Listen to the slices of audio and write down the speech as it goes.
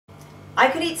I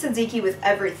could eat tzatziki with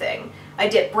everything. I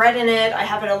dip bread in it, I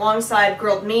have it alongside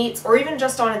grilled meats, or even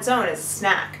just on its own as a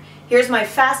snack. Here's my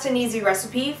fast and easy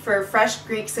recipe for fresh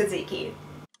Greek tzatziki.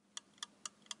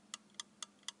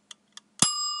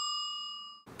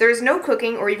 There is no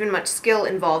cooking or even much skill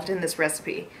involved in this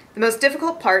recipe. The most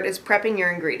difficult part is prepping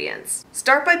your ingredients.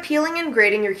 Start by peeling and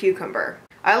grating your cucumber.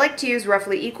 I like to use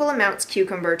roughly equal amounts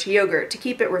cucumber to yogurt to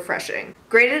keep it refreshing.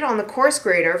 Grate it on the coarse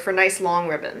grater for nice long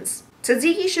ribbons.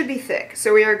 Tzatziki should be thick,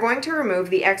 so we are going to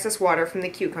remove the excess water from the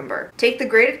cucumber. Take the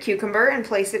grated cucumber and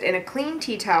place it in a clean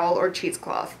tea towel or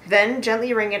cheesecloth. Then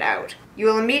gently wring it out. You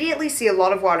will immediately see a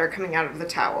lot of water coming out of the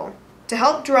towel. To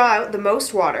help draw out the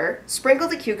most water, sprinkle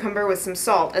the cucumber with some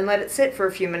salt and let it sit for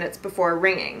a few minutes before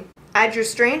wringing. Add your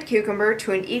strained cucumber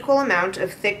to an equal amount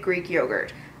of thick Greek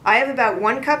yogurt. I have about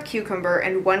 1 cup cucumber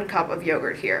and 1 cup of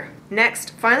yogurt here. Next,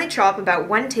 finely chop about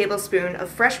 1 tablespoon of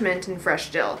fresh mint and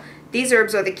fresh dill. These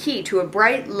herbs are the key to a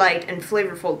bright, light, and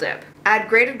flavorful dip. Add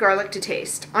grated garlic to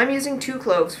taste. I'm using 2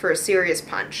 cloves for a serious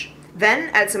punch. Then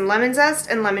add some lemon zest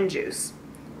and lemon juice.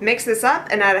 Mix this up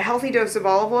and add a healthy dose of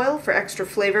olive oil for extra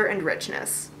flavor and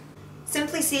richness.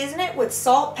 Simply season it with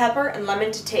salt, pepper, and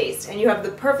lemon to taste, and you have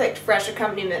the perfect fresh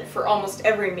accompaniment for almost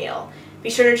every meal. Be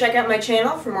sure to check out my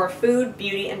channel for more food,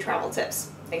 beauty, and travel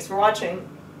tips. Thanks for watching.